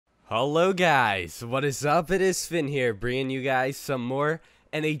Hello guys, what is up? It is Finn here, bringing you guys some more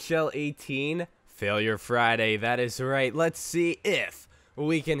NHL 18 Failure Friday. That is right, let's see if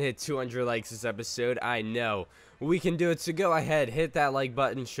we can hit 200 likes this episode. I know we can do it, so go ahead, hit that like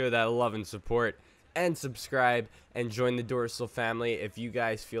button, show that love and support, and subscribe, and join the Dorsal family if you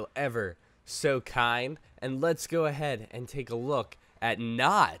guys feel ever so kind. And let's go ahead and take a look at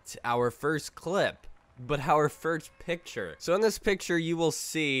not our first clip, but our first picture. So in this picture, you will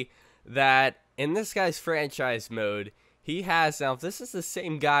see that in this guy's franchise mode, he has, now if this is the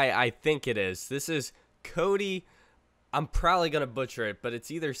same guy, I think it is. This is Cody. I'm probably going to butcher it, but it's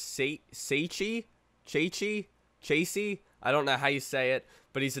either Chasey? I don't know how you say it,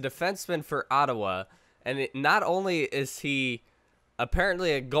 but he's a defenseman for Ottawa. And not only is he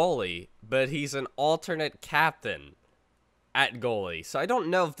apparently a goalie, but he's an alternate captain at goalie. So I don't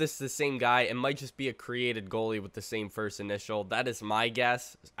know if this is the same guy. It might just be a created goalie with the same first initial. That is my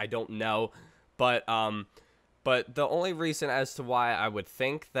guess. I don't know. But the only reason as to why I would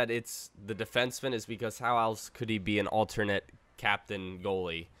think that it's the defenseman is because how else could he be an alternate captain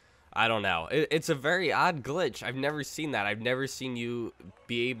goalie? I don't know. It's a very odd glitch. I've never seen that. I've never seen you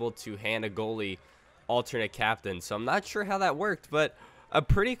be able to hand a goalie alternate captain. So I'm not sure how that worked, but a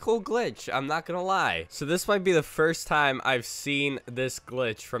pretty cool glitch, I'm not gonna lie. So this might be the first time I've seen this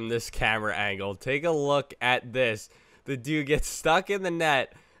glitch from this camera angle. Take a look at this. The dude gets stuck in the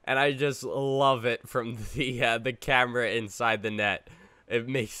net, and I just love it from the camera inside the net. It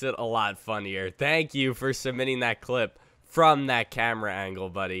makes it a lot funnier. Thank you for submitting that clip from that camera angle,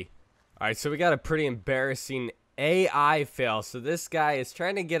 buddy. Alright, so we got a pretty embarrassing AI fail. So this guy is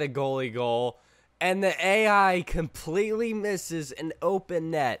trying to get a goalie goal, and the AI completely misses an open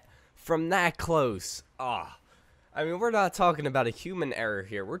net from that close. I mean, we're not talking about a human error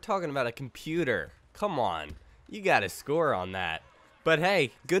here. We're talking about a computer. Come on. You got to score on that. But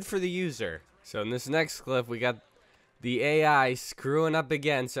hey, good for the user. So in this next clip, we got the AI screwing up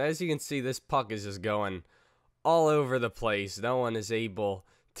again. So as you can see, this puck is just going all over the place. No one is able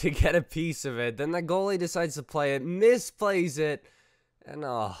to get a piece of it. Then the goalie decides to play it, misplays it, and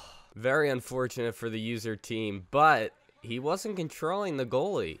very unfortunate for the user team, but he wasn't controlling the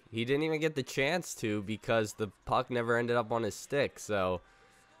goalie. He didn't even get the chance to because the puck never ended up on his stick. So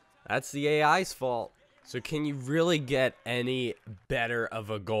that's the AI's fault. So can you really get any better of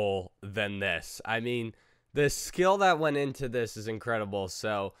a goal than this? I mean, the skill that went into this is incredible.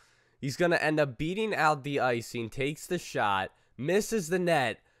 So he's going to end up beating out the icing, takes the shot, misses the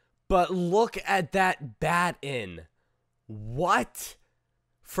net, but look at that bat in. What?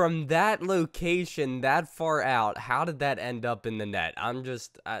 From that location, that far out, how did that end up in the net?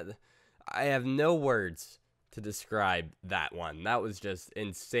 I have no words to describe that one. That was just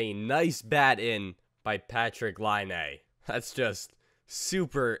insane. Nice bat in by Patrik Laine. That's just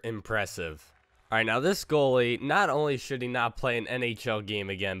super impressive. All right, now this goalie, not only should he not play an NHL game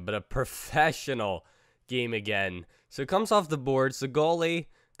again, but a professional game again. So it comes off the boards. The goalie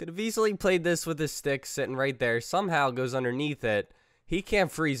could have easily played this with his stick sitting right there. Somehow goes underneath it. He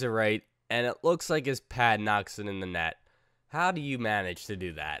can't freeze it right, and it looks like his pad knocks it in the net. How do you manage to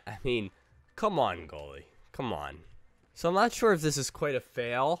do that? I mean, come on, goalie. Come on. So I'm not sure if this is quite a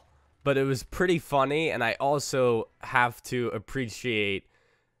fail, but it was pretty funny, and I also have to appreciate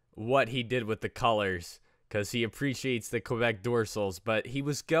what he did with the colors, because he appreciates the Quebec dorsals, but he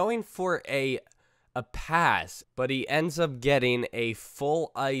was going for a pass, but he ends up getting a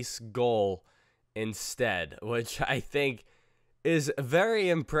full ice goal instead, which I think is very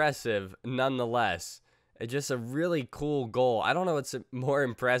impressive nonetheless. It's just a really cool goal. I don't know what's more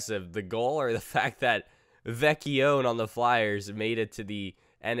impressive, the goal or the fact that Vecchione on the Flyers made it to the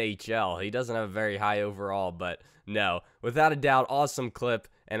NHL. He doesn't have a very high overall, but no, without a doubt, awesome clip,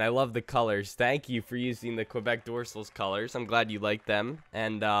 and I love the colors. Thank you for using the Quebec Dorsals colors. I'm glad you like them,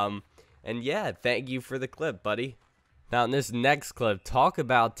 and yeah, thank you for the clip, buddy. Now in this next clip, talk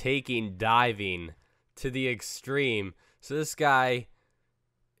about taking diving to the extreme. So this guy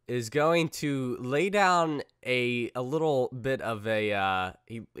is going to lay down a little bit of a,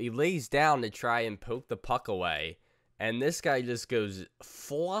 he lays down to try and poke the puck away. And this guy just goes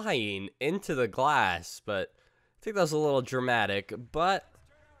flying into the glass. But I think that was a little dramatic. But,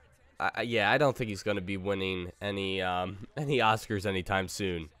 yeah, I don't think he's going to be winning any Oscars anytime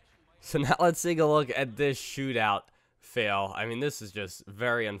soon. So now let's take a look at this shootout fail. I mean, this is just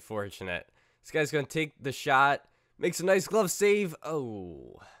very unfortunate. This guy's going to take the shot. Makes a nice glove save.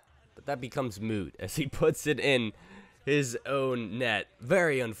 Oh, but that becomes moot as he puts it in his own net.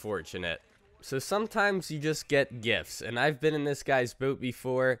 Very unfortunate. So sometimes you just get gifts, and I've been in this guy's boat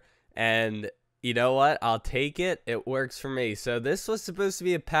before, and You know what? I'll take it. It works for me. So this was supposed to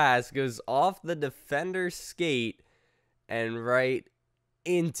be a pass. Goes off the defender's skate and right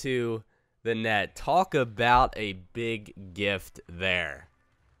into the net. Talk about a big gift there.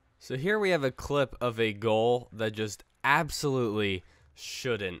 So here we have a clip of a goal that just absolutely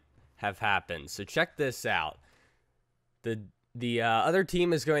shouldn't have happened. So check this out. The other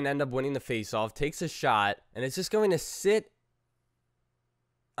team is going to end up winning the faceoff, takes a shot, and it's just going to sit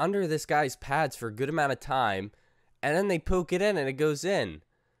under this guy's pads for a good amount of time, and then they poke it in and it goes in.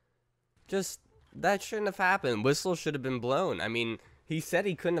 Just, that shouldn't have happened. Whistle should have been blown. I mean, he said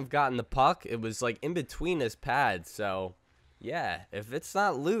he couldn't have gotten the puck. It was like in between his pads, so yeah, if it's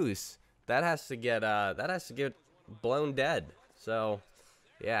not loose, that has to get blown dead. So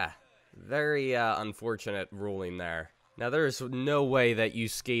yeah, very unfortunate ruling there. Now there's no way that you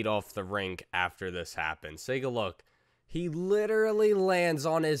skate off the rink after this happens. Take a look. He literally lands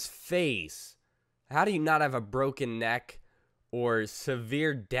on his face. How do you not have a broken neck or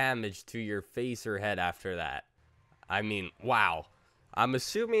severe damage to your face or head after that? I mean, wow. I'm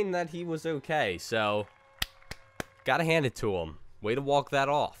assuming that he was okay, so gotta hand it to him. Way to walk that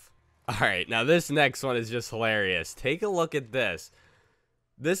off. Alright, now this next one is just hilarious. Take a look at this.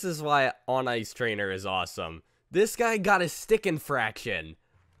 This is why On Ice Trainer is awesome. This guy got a stick infraction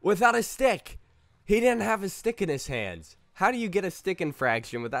without a stick. He didn't have a stick in his hands. How do you get a stick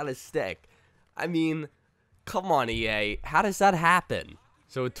infraction without a stick? I mean, come on, EA. How does that happen?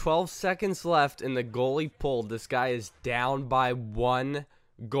 So with 12 seconds left and the goalie pulled, this guy is down by 1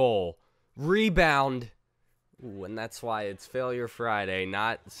 goal. Rebound. Ooh, and that's why it's Failure Friday,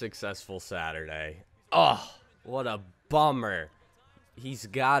 not Successful Saturday. Oh, what a bummer. He's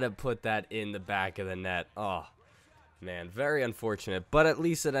got to put that in the back of the net. Oh, man, very unfortunate. But at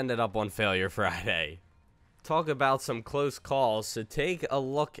least it ended up on Failure Friday. Talk about some close calls. So take a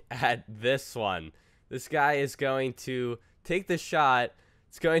look at this one. This guy is going to take the shot.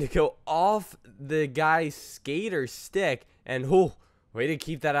 It's going to go off the guy's skate or stick. And, whoo, way to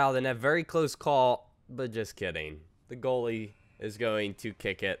keep that out of the net. Very close call. But just kidding. The goalie is going to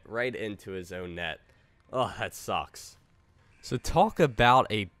kick it right into his own net. Oh, that sucks. So talk about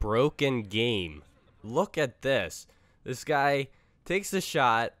a broken game. Look at this. This guy takes the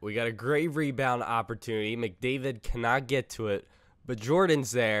shot. We got a great rebound opportunity. McDavid cannot get to it. But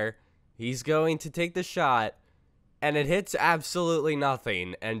Jordan's there. He's going to take the shot. And it hits absolutely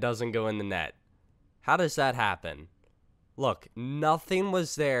nothing and doesn't go in the net. How does that happen? Look, nothing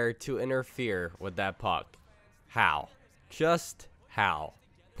was there to interfere with that puck. How? Just how?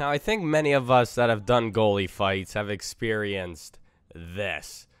 Now, I think many of us that have done goalie fights have experienced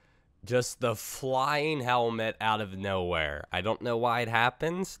this. Just the flying helmet out of nowhere. I don't know why it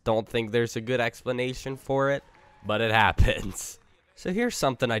happens. Don't think there's a good explanation for it, but it happens. So here's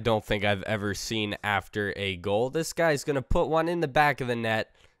something I don't think I've ever seen after a goal. This guy's going to put one in the back of the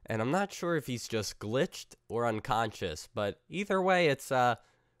net. And I'm not sure if he's just glitched or unconscious, but either way, it's a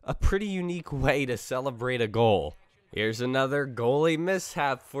pretty unique way to celebrate a goal. Here's another goalie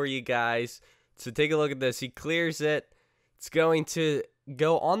mishap for you guys. So take a look at this. He clears it. It's going to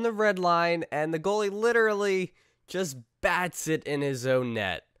go on the red line, and the goalie literally just bats it in his own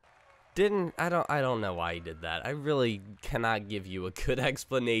net. I don't know why he did that. I really cannot give you a good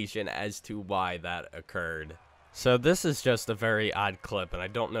explanation as to why that occurred. So this is just a very odd clip, and I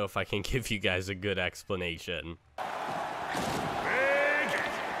don't know if I can give you guys a good explanation.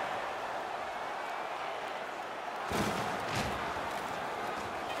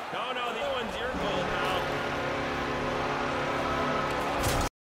 No, the other one's your goal now.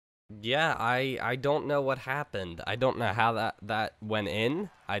 Yeah, I don't know what happened. I don't know how that went in.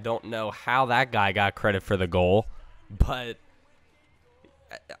 I don't know how that guy got credit for the goal, but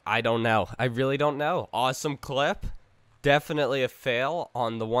I don't know. I really don't know. Awesome clip. Definitely a fail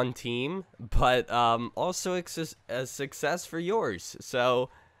on the one team, but also a success for yours. So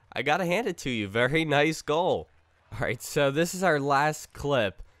I got to hand it to you. Very nice goal. All right, so this is our last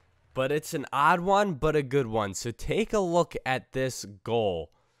clip, but it's an odd one, but a good one. So take a look at this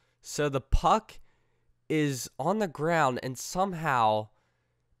goal. So the puck is on the ground, and somehow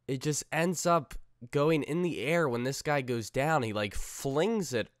it just ends up going in the air when this guy goes down. He like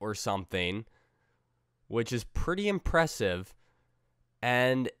flings it or something, which is pretty impressive,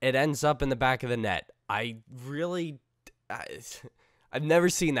 and it ends up in the back of the net. I've never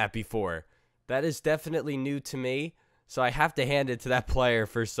seen that before. That is definitely new to me, so I have to hand it to that player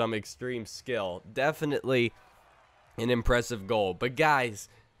for some extreme skill. Definitely an impressive goal. But guys,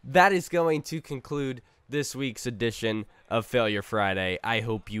 that is going to conclude this week's edition of Failure Friday. I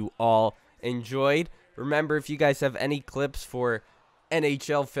hope you all enjoyed. Remember, if you guys have any clips for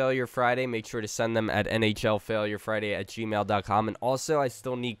NHL Failure Friday, make sure to send them at NHLFailureFriday@gmail.com. And also, I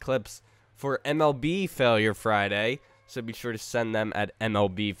still need clips for MLB Failure Friday, so be sure to send them at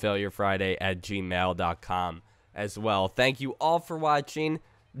MLBFailureFriday@gmail.com as well. Thank you all for watching.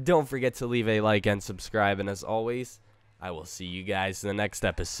 Don't forget to leave a like and subscribe. And as always, I will see you guys in the next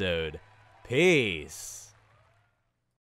episode. Peace.